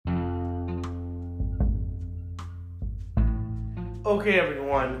Okay,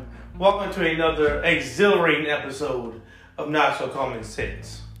 everyone, welcome to another exhilarating episode of Not So Common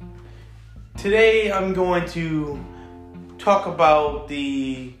Sense. Today, I'm going to talk about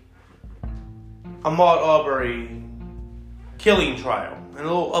the Ahmad Aubery killing trial and a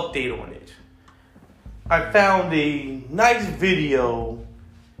little update on it. I found a nice video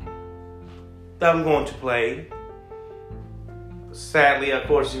that I'm going to play. Sadly, of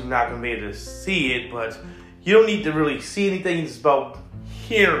course, you're not going to be able to see it, but you don't need to really see anything. It's about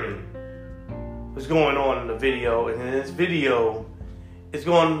hearing what's going on in the video. And in this video, it's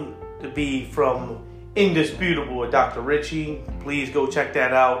going to be from Indisputable with Dr. Richie. Please go check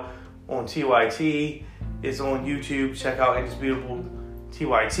that out on TYT. It's on YouTube. Check out Indisputable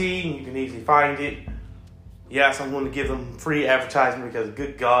TYT. You can easily find it. Yes, I'm going to give them free advertisement because,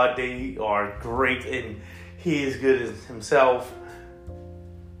 good God, they are great and he is good as himself.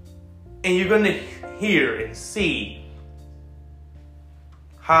 And you're going to hear and see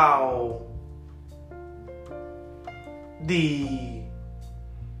how the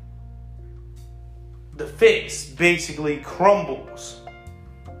fence basically crumbles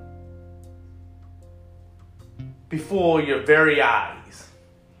before your very eyes.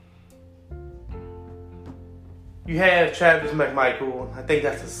 You have Travis McMichael. I think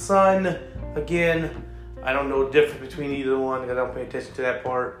that's the son again. I don't know the difference between either one because I don't pay attention to that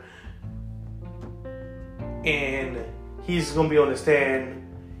part. And he's going to be on the stand.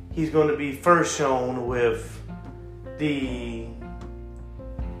 He's going to be first shown with the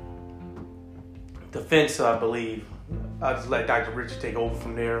defense, I believe. I'll just let Dr. Richard take over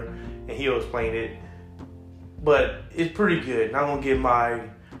from there and he'll explain it. But it's pretty good. And I'm going to give my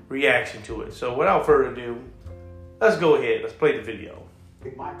reaction to it. So without further ado, let's go ahead. Let's play the video.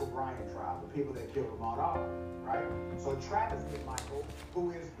 Michael Bryan trial, the people that killed Ahmad Aubery, right? So Travis McMichael,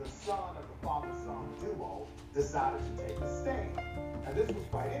 who is the son of the father-son duo, decided to take the stand. And this was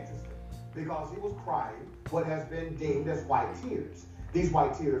quite interesting because he was crying what has been deemed as white tears. These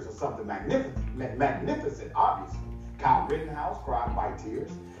white tears are something magnificent, obviously. Kyle Rittenhouse cried white tears.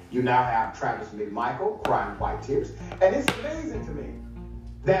 You now have Travis McMichael crying white tears. And it's amazing to me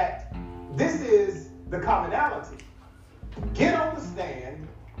that this is the commonality. Get on the stand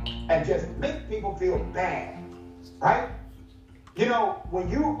and just make people feel bad, right? You know, when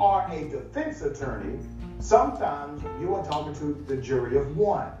you are a defense attorney, sometimes you are talking to the jury of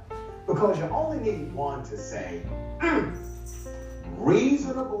one because you only need one to say,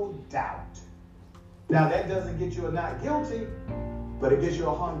 reasonable doubt. Now, that doesn't get you a not guilty, but it gets you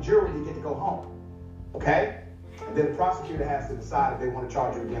a hung jury to get to go home, okay? And then the prosecutor has to decide if they want to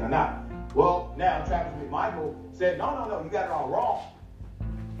charge you again or not. Well, now Travis McMichael said, no, you got it all wrong.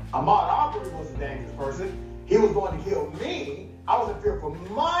 Ahmad Aubery was a dangerous person. He was going to kill me. I was in fear for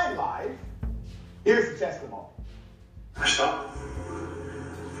my life. Here's the testimony. I shot him.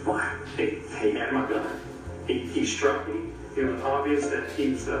 Why? He had my gun. He struck me. It was obvious that he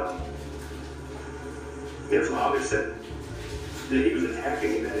was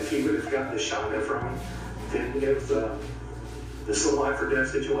attacking me, that if he would have gotten the shotgun from him, then it was this is a life or death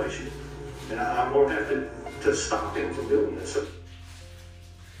situation. And I'm going to have to stop him from doing this.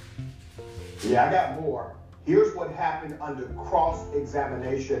 Yeah, I got more. Here's what happened under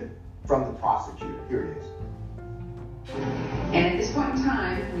cross-examination from the prosecutor. Here it is. And at this point in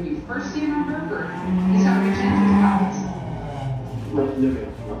time, when you first see him on Burger, he's not going to change his comments. No,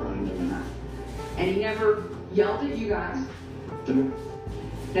 not running, no. And he never yelled at you guys. No.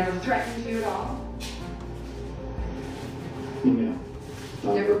 Never threatened you at all. No.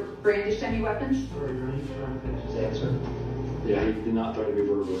 Never brandished any weapons. Yeah, he did not threaten me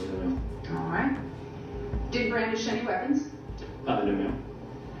verbally, no. All right. Didn't brandish any weapons. No, ma'am.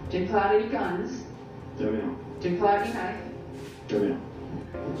 Didn't pull out any guns. No, ma'am. Didn't pull out any knife. No, ma'am.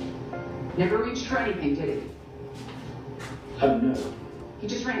 Never reached for anything, did he? No. He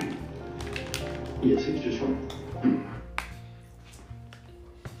just ran. Yes, he's just running.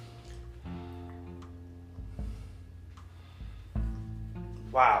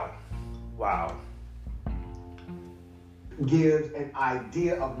 Wow. Gives an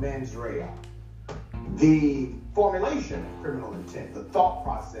idea of mens rea, the formulation of criminal intent, the thought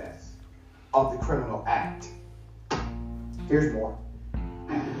process of the criminal act. Here's more.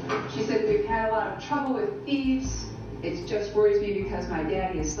 She said, we've had a lot of trouble with thieves. It just worries me because my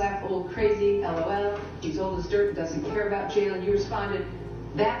daddy is slap old crazy, LOL. He's old as dirt and doesn't care about jail. And you responded,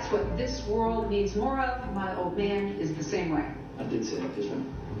 that's what this world needs more of. My old man is the same way. I did say that, yes, ma'am.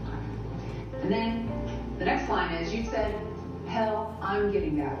 And then the next line is, you said, hell, I'm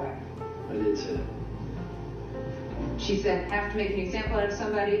getting that way. I did say that. She said, have to make an example out of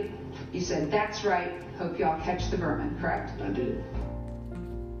somebody. You said, "That's right, hope y'all catch the vermin," correct? I did.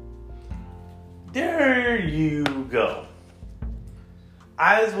 There you go.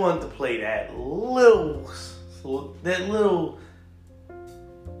 I just wanted to play that little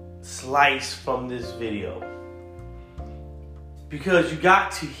slice from this video, because you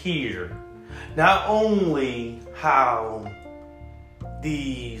got to hear not only how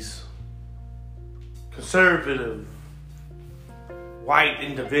these conservative white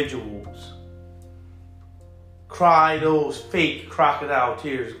individuals cry those fake crocodile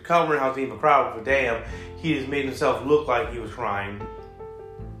tears, covering how he even cried for damn. He just made himself look like he was crying.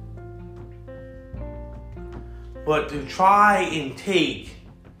 But to try and take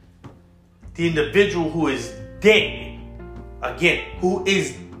the individual who is dead, again, who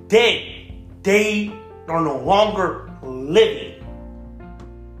is dead, they are no longer living.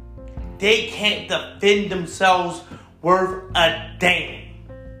 They can't defend themselves worth a damn.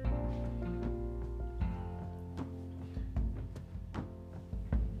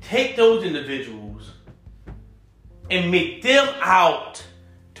 Take those individuals and make them out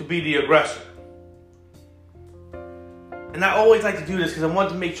to be the aggressor. And I always like to do this because I want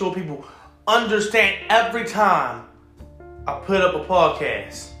to make sure people understand every time I put up a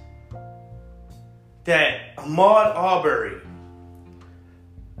podcast that Ahmad Aubery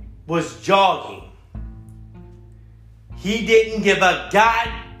was jogging. He didn't give a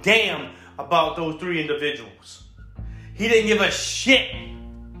goddamn about those three individuals. He didn't give a shit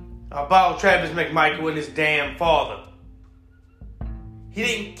about Travis McMichael and his damn father. He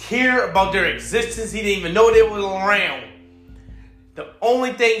didn't care about their existence. He didn't even know they were around. The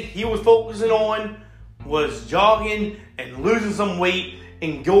only thing he was focusing on was jogging and losing some weight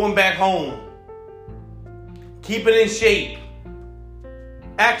and going back home. Keeping in shape.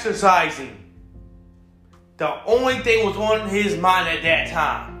 Exercising. The only thing was on his mind at that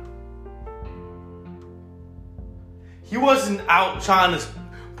time. He wasn't out trying to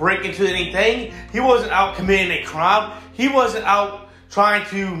break into anything. He wasn't out committing a crime. He wasn't out trying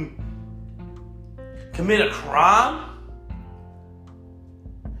to commit a crime.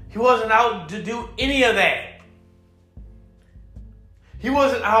 He wasn't out to do any of that. He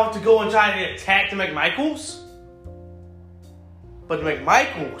wasn't out to go and try to attack the McMichaels. But the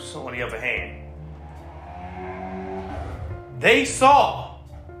McMichaels, on the other hand, they saw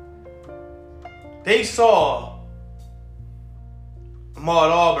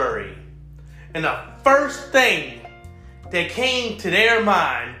Ahmad Aubery, and the first thing that came to their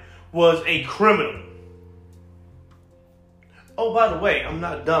mind was a criminal. Oh, by the way, I'm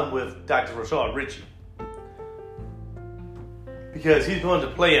not done with Dr. Rashad Ritchie, because he's going to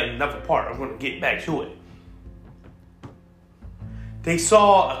play another part. I'm going to get back to it. They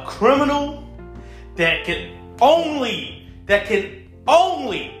saw a criminal that can only be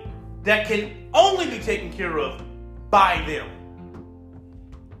taken care of by them.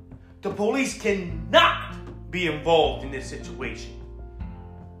 The police cannot be involved in this situation.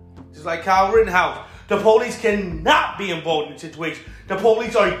 Just like Kyle Rittenhouse, the police cannot be involved in this situation. The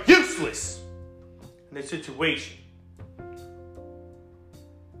police are useless in this situation.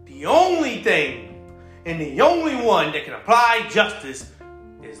 The only thing and the only one that can apply justice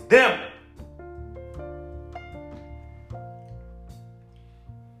is them.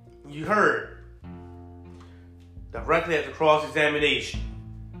 You heard directly at the cross-examination.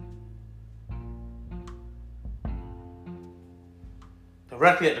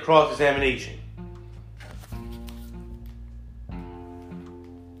 Directly at the cross-examination.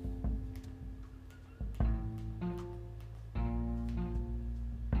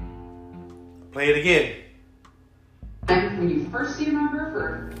 Play it again. And when you first see him on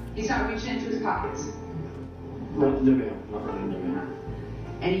Burford, he's not reaching into his pockets. Not running the mail.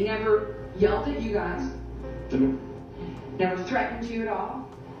 And he never yelled at you guys? No. Never threatened you at all?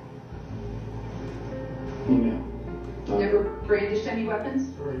 No. Never brandished any weapons?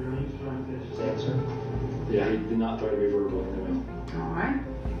 Yeah, he did not threaten me verbally. No. Alright.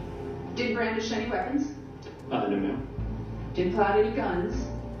 Didn't brandish any weapons? No, ma'am. Didn't pull out any guns?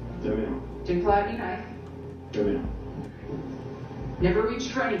 No, ma'am. Didn't pull out any knife? No, ma'am. Never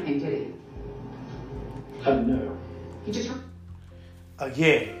reached for anything, did he? No. He just...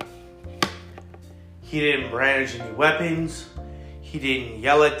 Again, he didn't brandish any weapons. He didn't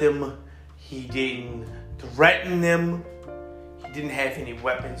yell at them. He didn't threaten them. He didn't have any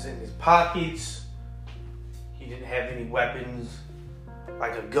weapons in his pockets. He didn't have any weapons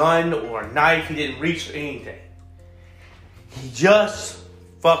like a gun or a knife. He didn't reach for anything. He just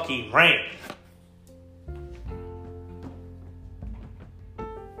fucking ran.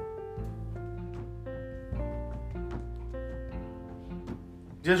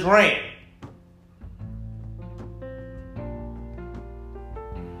 just ran.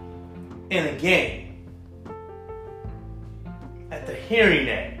 And again, after hearing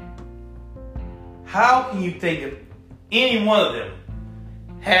that, how can you think of any one of them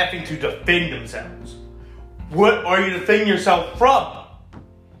having to defend themselves? What are you defending yourself from?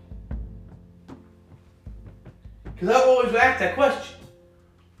 Because I've always asked that question.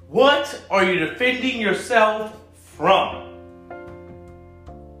 What are you defending yourself from?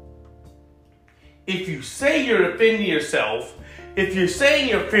 If you say you're defending yourself, if you're saying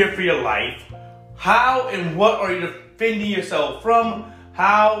you're fear for your life, how and what are you defending yourself from?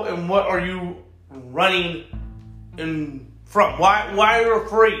 How and what are you running from? Why are you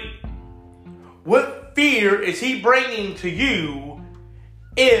afraid? What fear is he bringing to you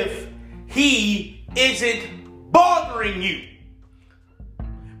if he isn't bothering you?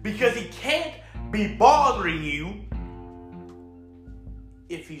 Because he can't be bothering you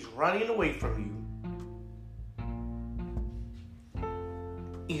if he's running away from you.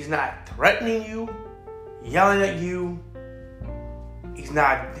 He's not threatening you, yelling at you. Doesn't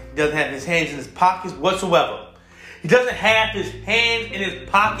have his hands in his pockets whatsoever. He doesn't have his hands in his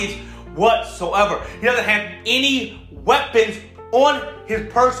pockets whatsoever. He doesn't have any weapons on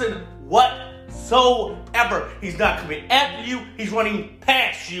his person whatsoever. He's not coming after you. He's running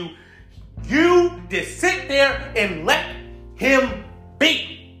past you. You just sit there and let him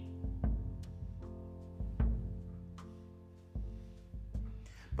be.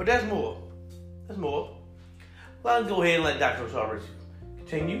 But there's more. There's more. Let's go ahead and let Dr. Aubery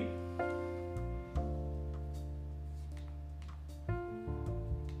continue.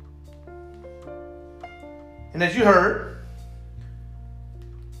 And as you heard,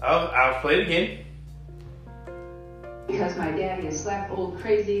 I'll play it again. Because my daddy is slap old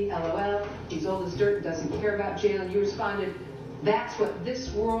crazy, LOL. He's old as dirt and doesn't care about jail. And you responded, that's what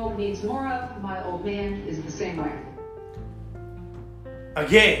this world needs more of. My old man is the same way.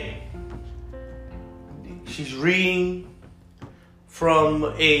 Again, she's reading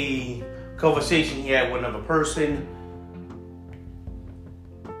from a conversation he had with another person.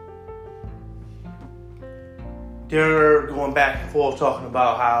 They're going back and forth talking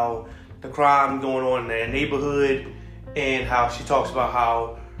about how the crime going on in their neighborhood and how she talks about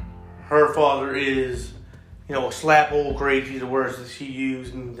how her father is, slap old crazy, the words that she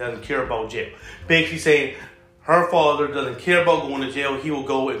used, and doesn't care about jail. Basically saying her father doesn't care about going to jail. He will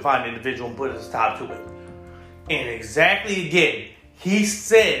go and find an individual and put a stop to it. And exactly again, he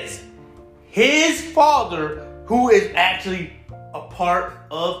says his father, who is actually a part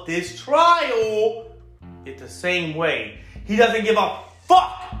of this trial, is the same way. He doesn't give a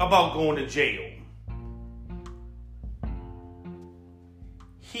fuck about going to jail.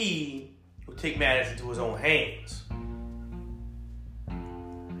 He will take matters into his own hands.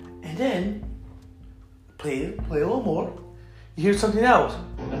 And then, play a little more. You hear something else.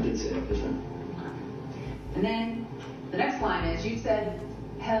 I did say it, isn't And then the next line is, you said,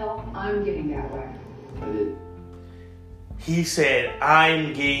 hell, I'm getting that way. I did. He said,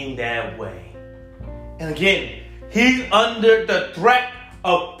 I'm getting that way. And again, he's under the threat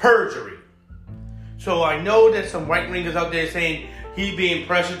of perjury. So I know there's some right-wingers out there saying he's being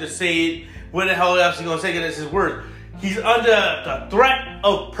pressured to say it. What the hell else is he going to say? Because it's his word. He's under the threat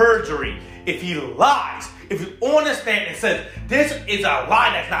of perjury. If he lies, if he's on the stand and says, this is a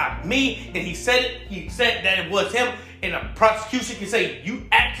lie, that's not me, and he said that it was him, and the prosecution can say, you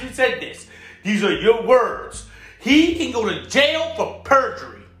actually said this. These are your words. He can go to jail for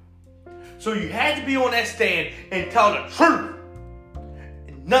perjury. So you had to be on that stand and tell the truth.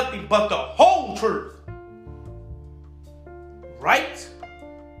 And nothing but the whole truth. Right?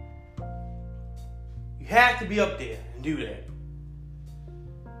 You have to be up there and do that.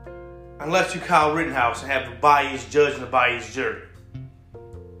 Unless you Kyle Rittenhouse and have a biased judge and a biased jury.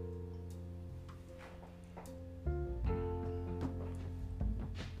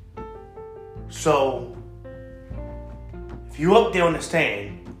 So, if you're up there on the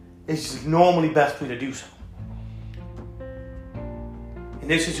stand, it's just normally best for you to do so. In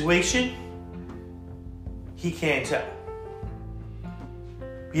this situation, he can't tell.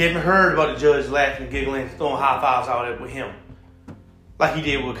 We haven't heard about the judge laughing, giggling, throwing high fives out there with him, like he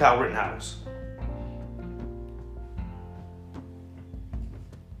did with Kyle Rittenhouse.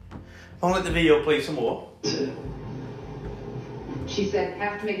 I'll let the video play some more. She said,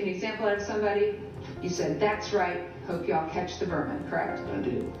 have to make an example out of somebody. You said, that's right. Hope y'all catch the vermin, correct? I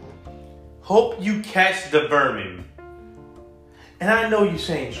did. Hope you catch the vermin. And I know you're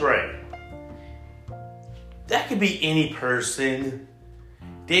saying Trey. That could be any person.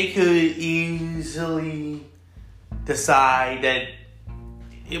 They could easily decide that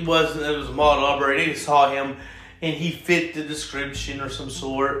it was Ahmad Aubery. They saw him and he fit the description or some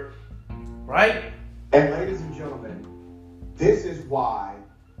sort, right? And ladies and gentlemen, this is why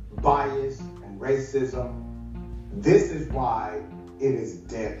bias and racism, this is why it is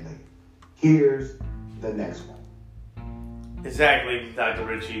deadly. Here's the next one. Exactly, Dr.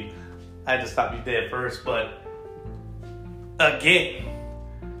 Richie. I had to stop you there first, but again,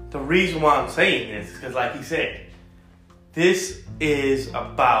 the reason why I'm saying this is because, like he said, this is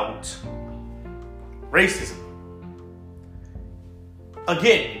about racism.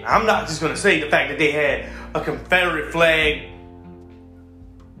 Again, I'm not just going to say the fact that they had a Confederate flag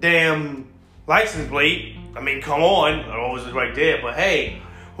damn license plate. I mean, come on. Oh, was it right there? But hey,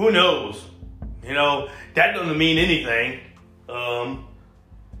 who knows? You know, that doesn't mean anything.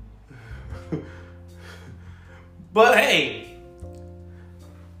 But hey,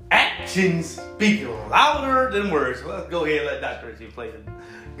 actions speak louder than words. So let's go ahead and let Dr. Richie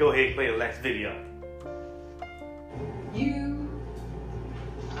go ahead and play the next video. You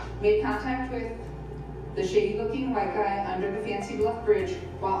made contact with the shady-looking white guy under the Fancy Bluff Bridge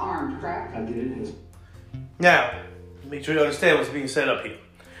while armed, correct? I did. Now, make sure you understand what's being set up here,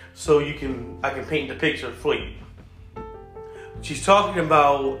 so I can paint the picture for you. She's talking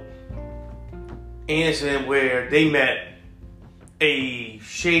about an incident where they met a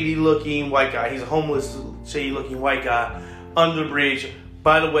shady-looking white guy. He's a homeless, shady-looking white guy under the bridge.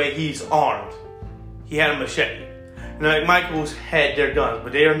 By the way, he's armed. He had a machete. Now, like Michaels had their guns,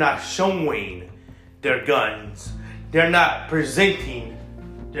 but they are not showing their guns. They're not presenting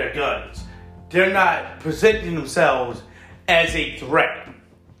their guns. They're not presenting themselves as a threat.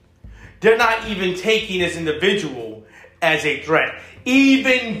 They're not even taking this individual as a threat.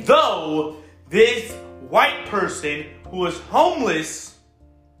 Even though this white person who is homeless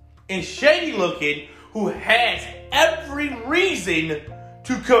and shady looking, who has every reason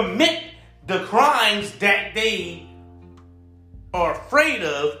to commit the crimes that they are afraid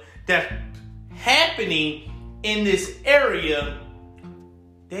of that's happening in this area,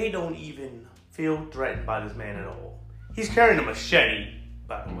 they don't even feel threatened by this man at all. He's carrying a machete,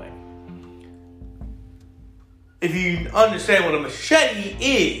 by the way. If you understand what a machete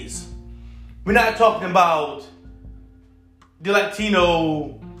is, we're not talking about the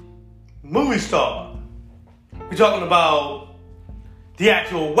Latino movie star. We're talking about the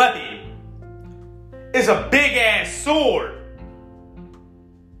actual weapon. It's a big ass sword.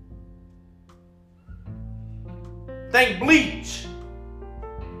 Think Bleach.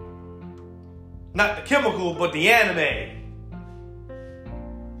 Not the chemical, but the anime.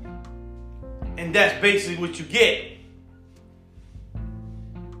 And that's basically what you get.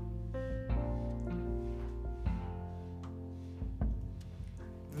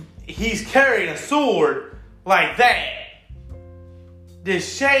 He's carrying a sword like that.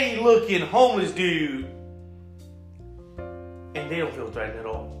 This shady looking homeless dude. And they don't feel threatened at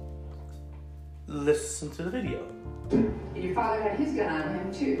all. Listen to the video. And your father had his gun on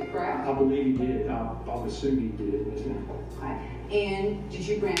him too, correct? I believe he did. I would assume he did, yes, ma'am. Right. And did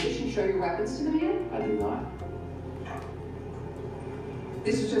you brandish and show your weapons to the man? I did not.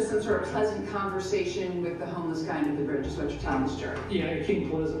 This was just some sort of pleasant conversation with the homeless guy under the bridge, is what you're telling us, Jerry. Yeah, it came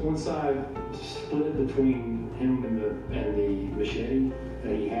pleasant. One side split between him and the machete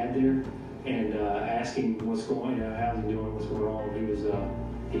that he had there, and asking what's going on, how's he doing, what's going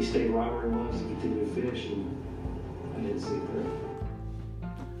on. He stayed right where he was and continued to fish, and I didn't see it.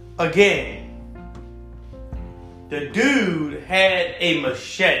 Again, the dude had a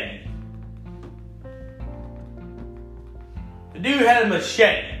machete. The dude had a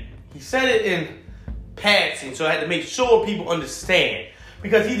machete. He said it in passing, so I had to make sure people understand.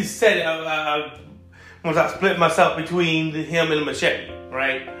 Because he just said it once I split myself between him and the machete,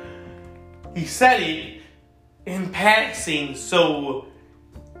 right? He said it in passing so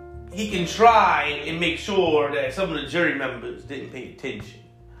he can try and make sure that some of the jury members didn't pay attention.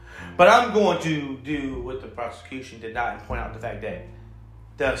 But I'm going to do what the prosecution did not and point out the fact that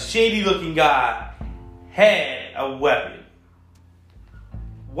the shady looking guy had a weapon.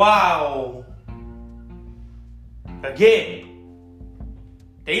 While, again,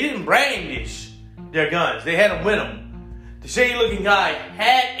 they didn't brandish their guns. They had them with them. The shady looking guy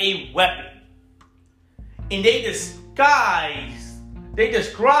had a weapon. And they described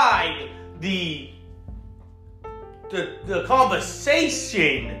the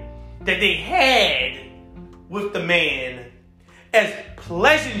conversation that they had with the man as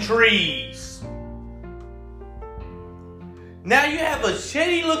pleasantries. Now you have a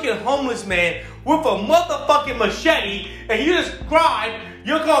shady looking homeless man with a motherfucking machete, and you describe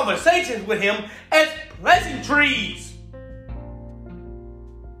your conversations with him as pleasantries.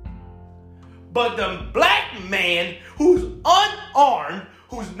 But the black man who's unarmed,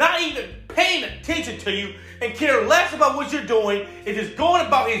 who's not even paying attention to you and care less about what you're doing, is just going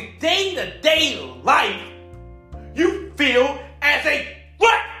about his day-to-day life, you feel as a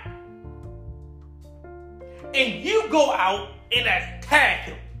threat. And you go out and attack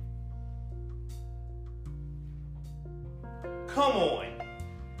him. Come on.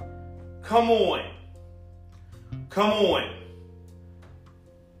 Come on. Come on.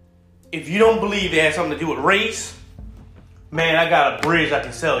 If you don't believe it has something to do with race, man, I got a bridge I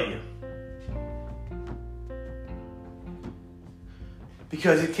can sell you.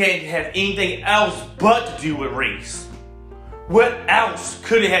 Because it can't have anything else but to do with race. What else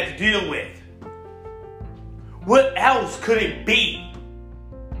could it have to deal with? What else could it be?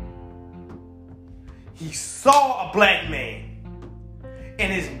 He saw a black man. In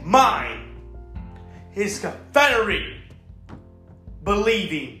his mind, his Confederate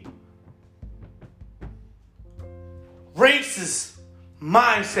believing, racist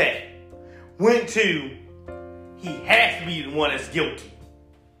mindset went to, he has to be the one that's guilty.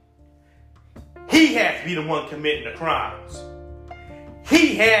 He has to be the one committing the crimes.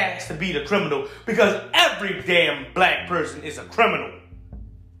 He has to be the criminal because every damn black person is a criminal.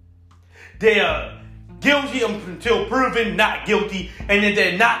 They are guilty until proven not guilty, and if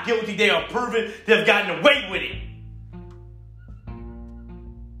they're not guilty, they are proven they've gotten away with it.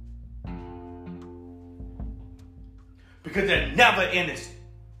 Because they're never innocent.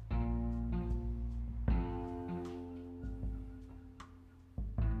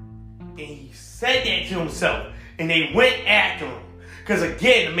 And he said that to himself, and they went after him. Because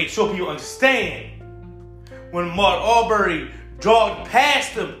again, to make sure people understand, when Ahmad Aubery jogged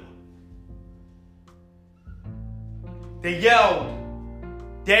past him, they yelled,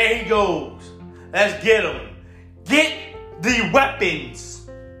 "There he goes. Let's get him. Get the weapons."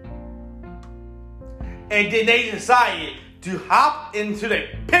 And then they decided to hop into the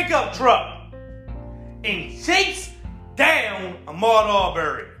pickup truck and chase down Ahmad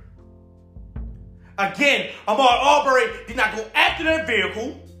Aubery. Again, Ahmad Aubery did not go after their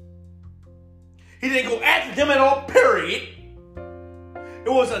vehicle. He didn't go after them at all, period. It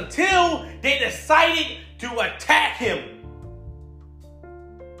was until they decided to attack him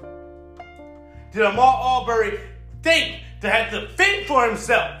did Ahmad Aubery think to have to fend for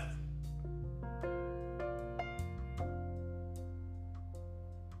himself.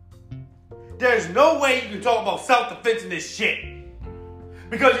 There's no way you can talk about self-defense in this shit.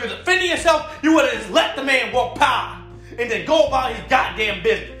 Because if you're defending yourself, you would have just let the man walk by and then go about his goddamn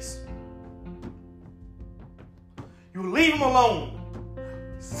business. You leave him alone.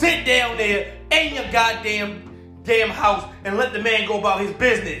 Sit down there in your goddamn house and let the man go about his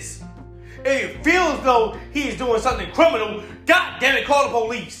business. If you feel as though he's doing something criminal, goddamn it, call the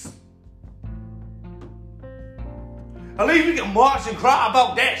police. At least we can march and cry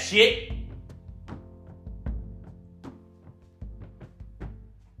about that shit.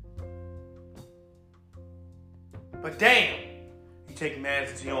 But damn, you take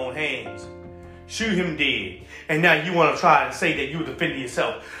matters into your own hands. Shoot him dead. And now you want to try and say that you were defending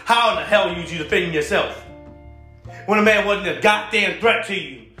yourself. How in the hell are you defending yourself? When a man wasn't a goddamn threat to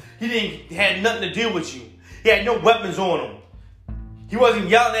you. He had nothing to do with you. He had no weapons on him. He wasn't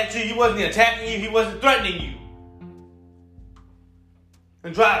yelling at you. He wasn't attacking you. He wasn't threatening you.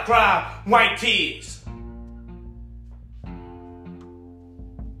 And try to cry white tears.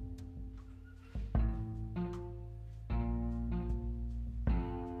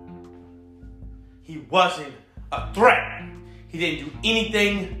 He wasn't a threat. He didn't do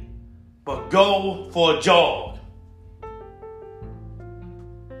anything but go for a jog.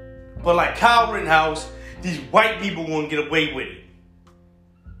 But like Kyle Rittenhouse, these white people won't get away with it.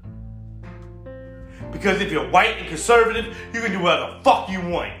 Because if you're white and conservative, you can do whatever the fuck you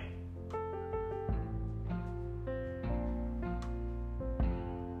want.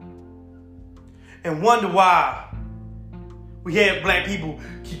 And wonder why we have black people,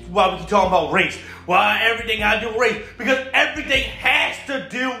 why we keep talking about race. Why everything has to do with race? Because everything has to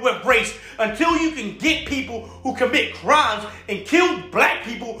do with race. Until you can get people who commit crimes and kill black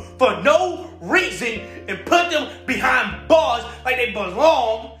people for no reason and put them behind bars like they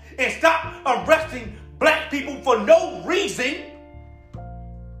belong and stop arresting black people for no reason,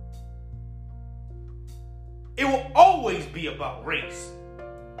 it will always be about race.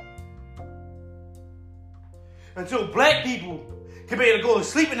 Until black people can be able to go to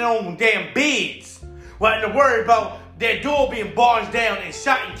sleep in their own damn beds without having to worry about their door being barged down and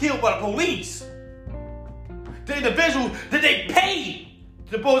shot and killed by the police. The individuals that they pay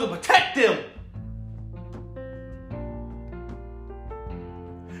to protect them.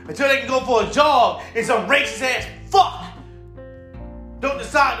 until they can go for a jog and some racist ass fuck don't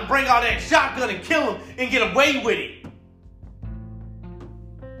decide to bring out that shotgun and kill him and get away with it.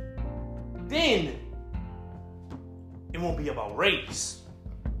 Then it won't be about race.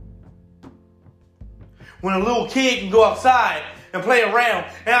 When a little kid can go outside and play around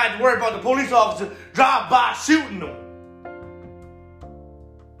and I have to worry about the police officer drive by shooting them.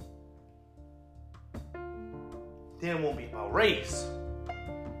 Then it won't be about race.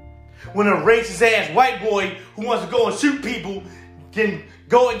 When a racist ass white boy who wants to go and shoot people can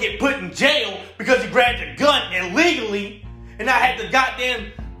go and get put in jail because he grabbed a gun illegally, and I had the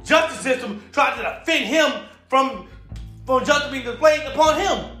goddamn justice system try to defend him from justice being displayed upon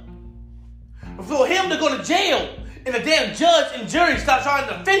him. For him to go to jail and the damn judge and jury stop trying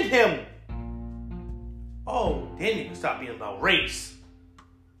to defend him. Oh, then it will stop being about race.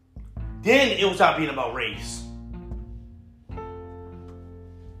 Then it will stop being about race.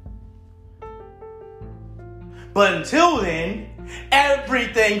 But until then,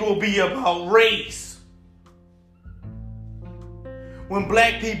 everything will be about race. When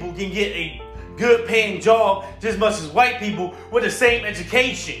black people can get a good paying job just as much as white people with the same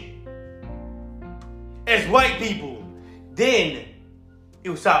education as white people, then it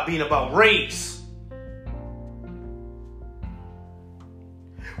will stop being about race.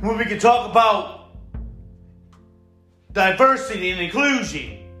 When we can talk about diversity and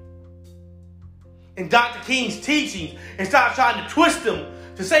inclusion and Dr. King's teachings and stop trying to twist them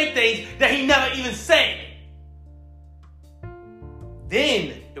to say things that he never even said,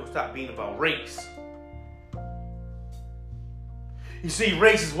 then it will stop being about race. You see,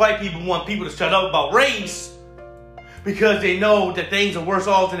 racist white people want people to shut up about race because they know that things are worse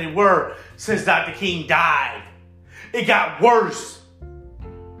off than they were since Dr. King died. It got worse,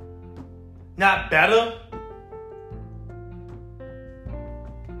 not better.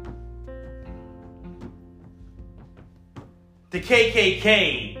 The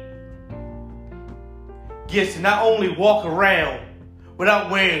KKK gets to not only walk around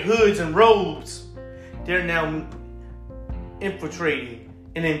without wearing hoods and robes, they're now infiltrating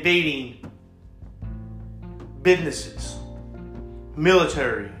and invading businesses,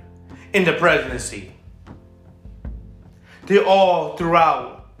 military, and the presidency. They're all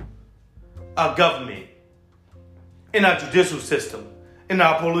throughout our government, in our judicial system, in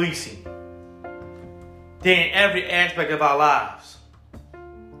our policing. They're in every aspect of our lives.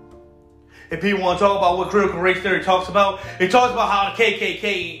 If people want to talk about what critical race theory talks about, it talks about how the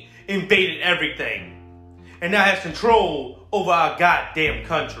KKK invaded everything and now has control over our goddamn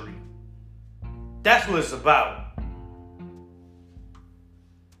country. That's what it's about.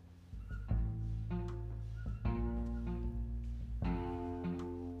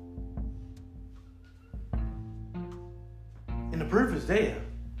 And the proof is there.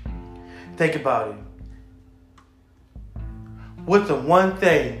 Think about it. What's the one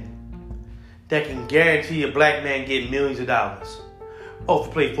thing that can guarantee a black man getting millions of dollars? Oh,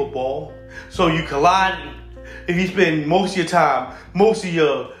 to play football. So you collide. If you spend most of your time, most of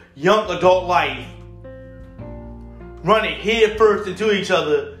your young adult life running head first into each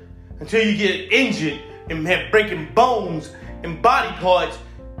other until you get injured and have breaking bones and body parts,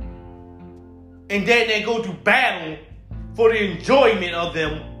 and then they go to battle for the enjoyment of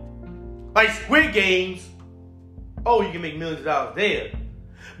them, like Squid Games. Oh, you can make millions of dollars there.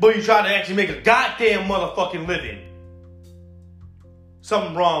 But you try to actually make a goddamn motherfucking living.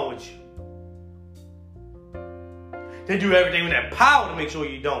 Something wrong with you. They do everything with that power to make sure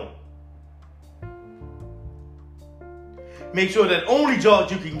you don't. Make sure that only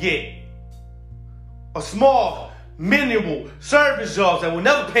jobs you can get are small, minimal service jobs that will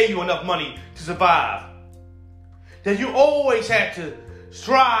never pay you enough money to survive. That you always have to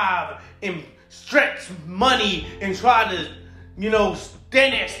strive and stretch money and try to,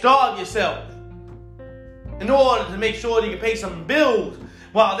 stand there and starve yourself in order to make sure that you can pay some bills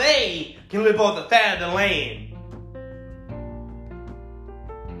while they can live off the fat of the land.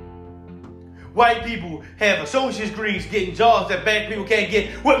 White people have associate's degrees getting jobs that black people can't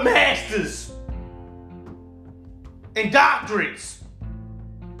get with masters and doctorates.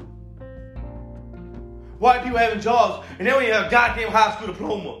 White people having jobs and they don't even have a goddamn high school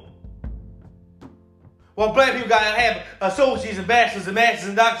diploma. While black people gotta have associates and bachelors and masters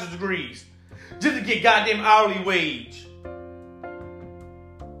and doctor's degrees just to get goddamn hourly wage.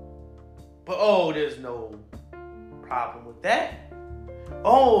 But there's no problem with that.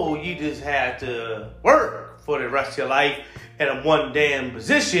 You just have to work for the rest of your life in a one damn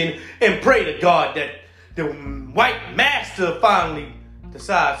position and pray to God that the white master finally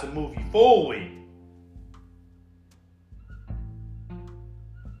decides to move you forward.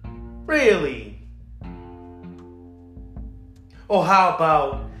 Really? Or how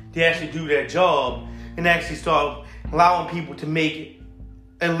about they actually do their job and actually start allowing people to make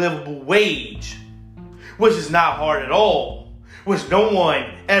a livable wage, which is not hard at all, which no one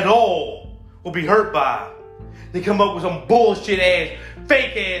at all will be hurt by. They come up with some bullshit ass,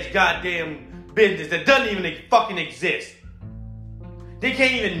 fake ass goddamn business that doesn't even fucking exist. They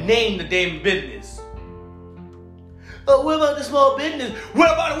can't even name the damn business. Oh, what about the small business?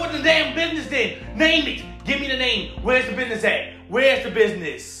 What about what's the damn business then? Name it. Give me the name. Where's the business at? Where's the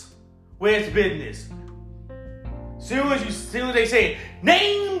business? Where's the business? Soon as they say,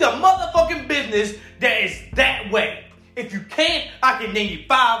 name the motherfucking business that is that way. If you can't, I can name you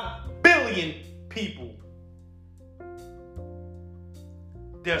 5 billion people.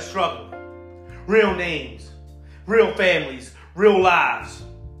 They're struggling. Real names, real families, real lives.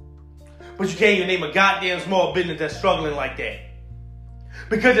 But you can't even name a goddamn small business that's struggling like that.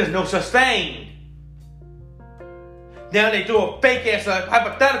 Because there's no such thing. Now they throw a fake ass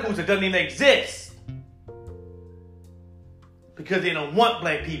hypotheticals that doesn't even exist. Because they don't want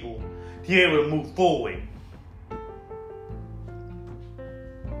black people to be able to move forward.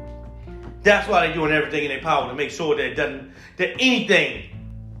 That's why they're doing everything in their power to make sure that anything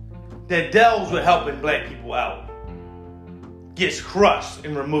that deals with helping black people out gets crushed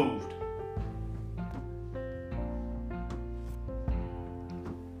and removed.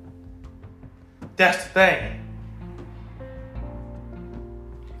 That's the thing.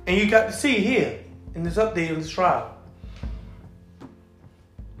 And you got to see it here in this update in this trial.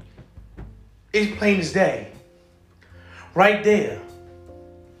 It's plain as day. Right there.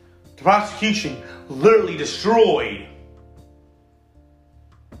 The prosecution literally destroyed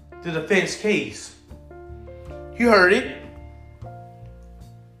the defense case. You heard it.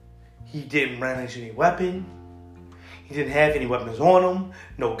 He didn't brandish any weapon. He didn't have any weapons on him.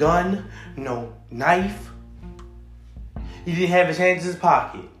 No gun. No knife. He didn't have his hands in his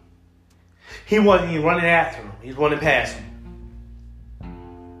pocket. He wasn't even running after him. He was running past him.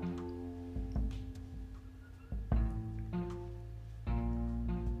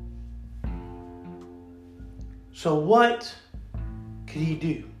 So what could he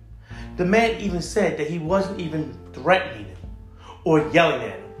do? The man even said that he wasn't even threatening him or yelling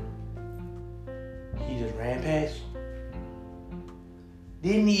at him. He just ran past him.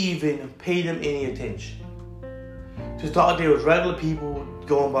 Didn't even pay them any attention. Just thought they was regular people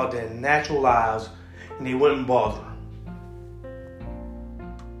going about their natural lives and they wouldn't bother him.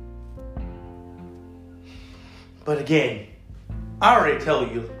 But again, I already tell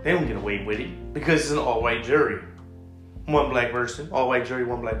you, they don't get away with it because it's an all-white jury. One black person, all-white jury,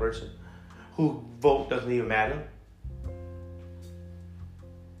 one black person. Who vote doesn't even matter.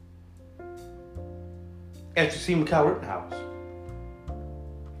 As you see Mikhail Rittenhouse,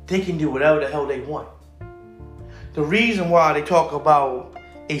 they can do whatever the hell they want. The reason why they talk about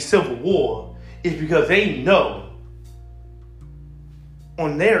a civil war is because they know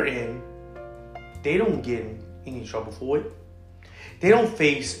on their end, they don't get in any trouble for it. They don't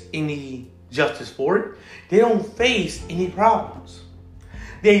face any justice for it. They don't face any problems.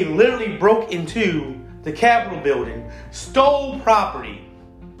 They literally broke into the Capitol building, stole property,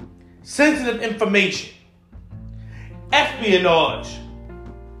 sensitive information, espionage.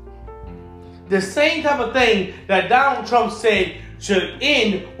 The same type of thing that Donald Trump said should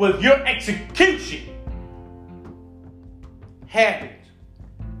end with your execution happened.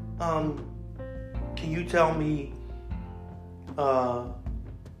 Can you tell me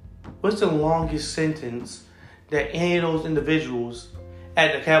what's the longest sentence that any of those individuals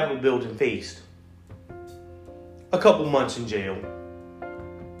at the Capitol building faced? A couple months in jail.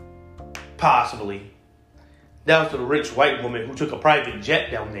 Possibly. That was the rich white woman who took a private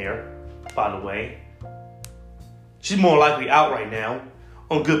jet down there, by the way. She's more likely out right now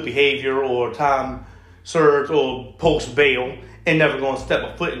on good behavior or time served or post bail and never going to step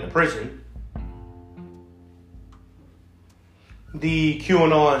a foot in the prison. The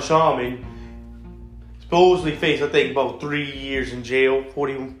QAnon shaman supposedly faced, I think, about 3 years in jail,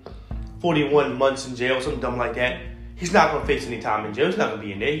 41 months in jail, something dumb like that. He's not going to face any time in jail. He's not going to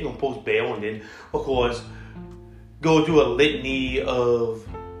be in there. He's going to post bail and then, of course, go through a litany of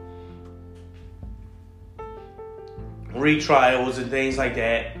retrials and things like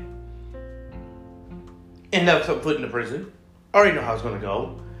that. And never set foot in the prison. I already know how it's going to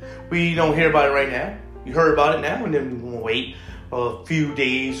go. We don't hear about it right now. You heard about it now, and then we'll wait a few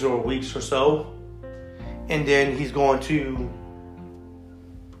days or weeks or so. And then he's going to,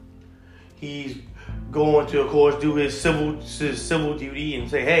 of course, do his civil duty and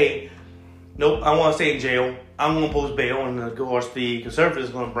say, hey, Nope, I want to stay in jail. I'm going to post bail, and of course the conservatives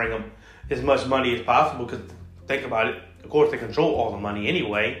are going to bring them as much money as possible, because think about it, of course they control all the money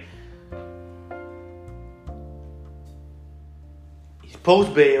anyway. He's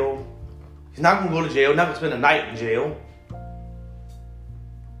post bail. He's not going to go to jail, not going to spend a night in jail.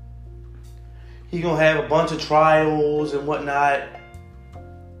 He's going to have a bunch of trials and whatnot.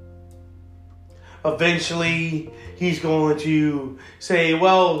 Eventually, he's going to say,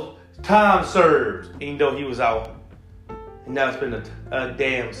 well, time served, even though he was out. And now it's been a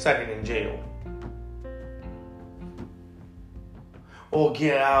damn second in jail. Or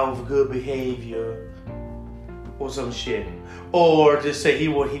get out of good behavior. Or some shit. Or just say he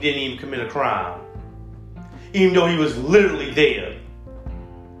didn't even commit a crime. Even though he was literally there.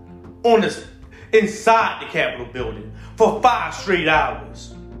 Inside the Capitol building. For 5 straight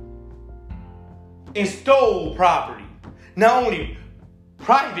hours. And stole property. Not only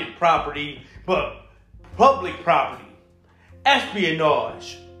private property, but public property.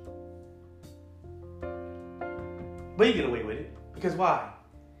 Espionage. But he get away with it. Because why?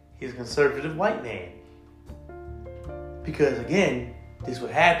 He's a conservative white man. Because again, this is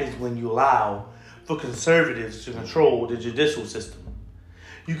what happens when you allow for conservatives to control the judicial system.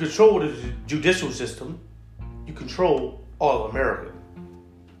 You control the judicial system, you control all of America.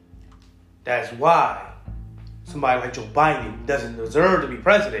 That's why somebody like Joe Biden doesn't deserve to be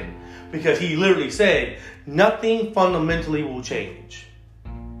president, because he literally said nothing fundamentally will change.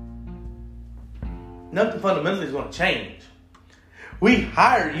 Nothing fundamentally is going to change. We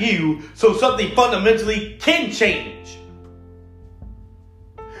hired you so something fundamentally can change.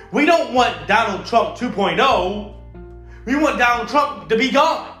 We don't want Donald Trump 2.0. We want Donald Trump to be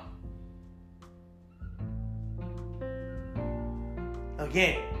gone.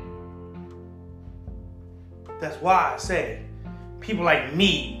 Again, that's why I say people like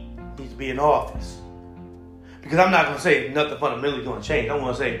me need to be in office. Because I'm not going to say nothing fundamentally going to change. I'm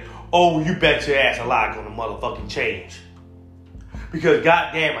going to say, oh, you bet your ass a lot going to motherfucking change. Because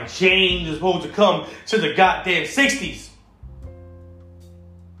goddamn, a change is supposed to come to the goddamn 60s.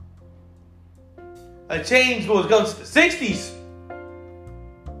 A change was going to the 60s.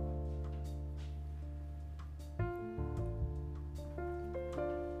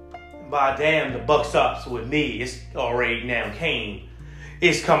 By damn, the buck stops with me. It's already now came.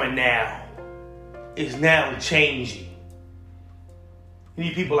 It's coming now. It's now changing. You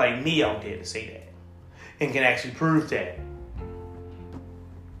need people like me out there to say that. And can actually prove that.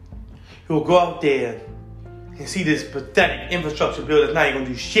 Who'll go out there and see this pathetic infrastructure bill that's not even going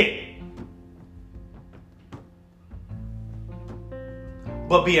to do shit.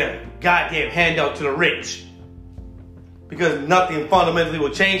 But be a goddamn handout to the rich. Because nothing fundamentally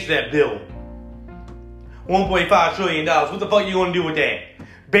will change that bill. $1.5 trillion. What the fuck are you going to do with that?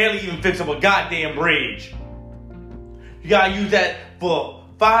 Barely even fix up a goddamn bridge. You got to use that for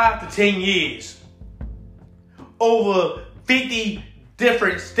 5 to 10 years. Over 50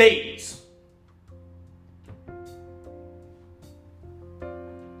 different states.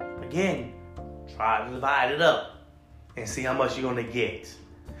 Again, try to divide it up. And see how much you're going to get.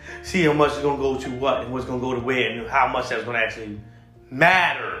 See how much is going to go to what and what's going to go to where and how much that's going to actually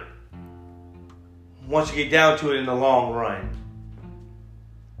matter once you get down to it in the long run.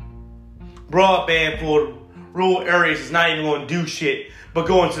 Broadband for rural areas is not even going to do shit but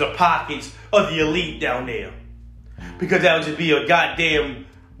go into the pockets of the elite down there. Because that would just be a goddamn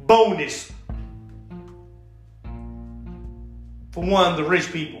bonus for one of the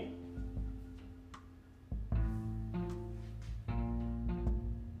rich people.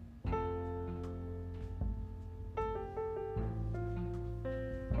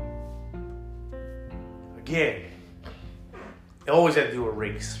 Again, it always has to do with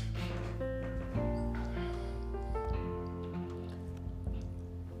race.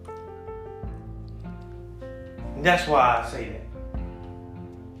 And that's why I say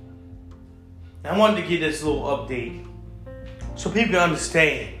that. I wanted to get this little update so people can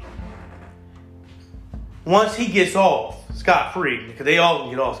understand. Once he gets off scot-free, because they all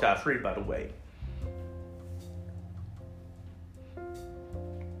can get off scot-free, by the way.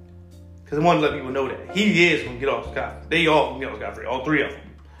 Because I want to let people know that. He is going to get off scot-free. They all can get off scot-free. All 3 of them.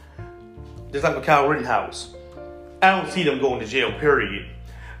 Just like with Kyle Rittenhouse. I don't see them going to jail, period.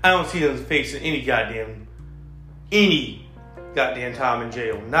 I don't see them facing any goddamn time in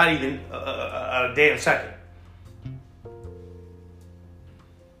jail. Not even a damn second.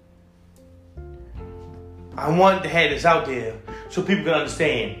 I wanted to have this out there so people can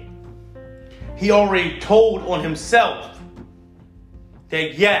understand. He already told on himself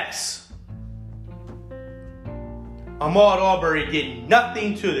that yes, Ahmad Aubery did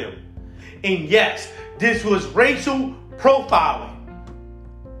nothing to them. And yes, this was racial profiling.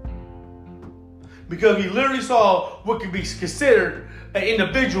 Because we literally saw what could be considered an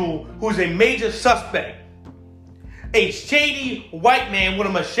individual who's a major suspect. A shady white man with a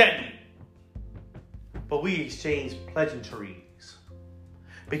machete. But we exchanged pleasantries.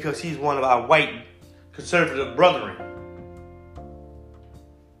 Because he's one of our white conservative brethren.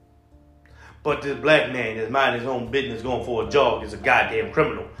 But this black man that's minding his own business going for a jog is a goddamn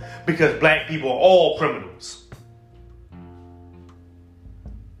criminal. Because black people are all criminals.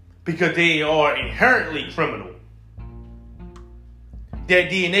 Because they are inherently criminal. Their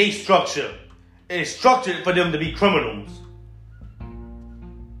DNA structure is structured for them to be criminals.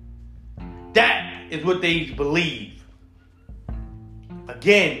 That is what they believe.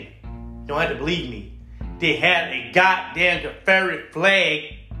 Again, you don't have to believe me. They had a goddamn Confederate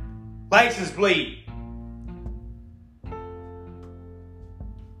flag license plate.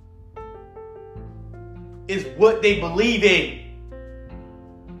 It's what they believe in.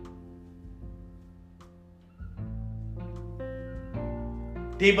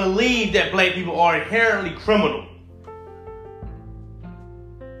 They believe that black people are inherently criminal.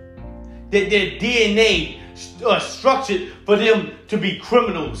 That their DNA are structured for them to be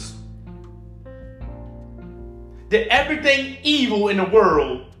criminals. That everything evil in the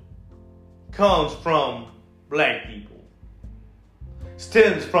world comes from black people.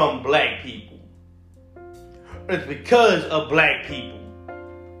 Stems from black people. It's because of black people.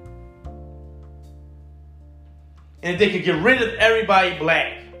 And if they could get rid of everybody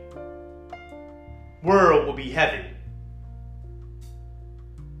black, world will be heaven.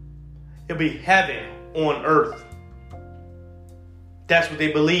 It'll be heaven on earth. That's what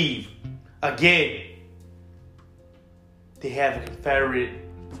they believe. Again, they have a Confederate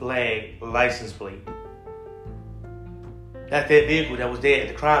flag license plate. That's that vehicle that was there at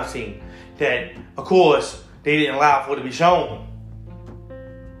the crime scene. That, of course, they didn't allow for it to be shown.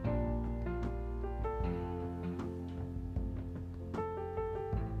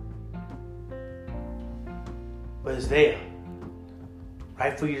 But it's there.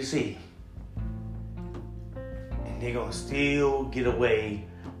 Right for you to see. And they're going to still get away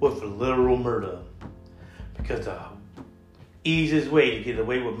with literal murder. Because the easiest way to get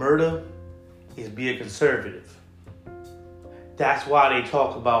away with murder is be a conservative. That's why they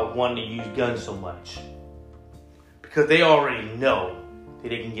talk about wanting to use guns so much. Because they already know that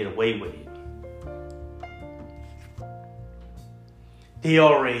they can get away with it. They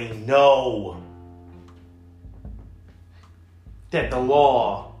already know that the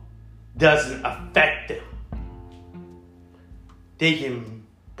law doesn't affect them. They can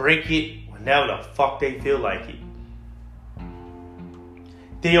break it whenever the fuck they feel like it.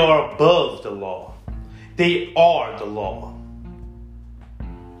 They are above the law. They are the law.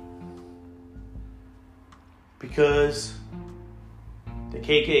 Because the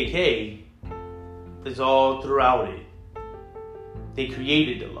KKK is all throughout it. They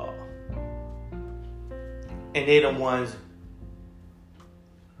created the law. And they're the ones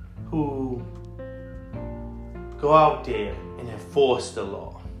who go out there and enforce the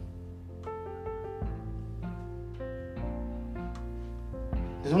law.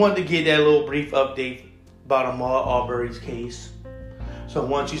 Just wanted to get that little brief update about Ahmad Aubery's case. So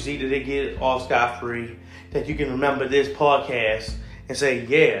once you see that they get off scot-free, that you can remember this podcast and say,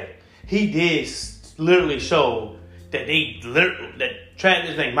 yeah, he did literally show that that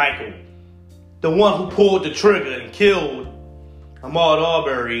Travis McMichael, the one who pulled the trigger and killed Ahmad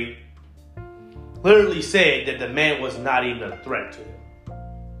Aubery, literally said that the man was not even a threat to him.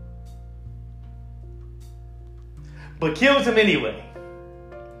 But kills him anyway.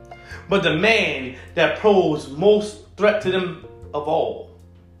 But the man that posed most threat to them of all,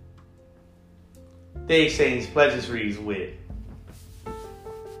 they exchanged pleasantries with.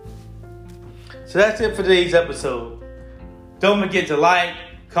 So that's it for today's episode. Don't forget to like,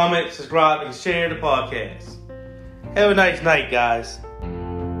 comment, subscribe, and share the podcast. Have a nice night, guys.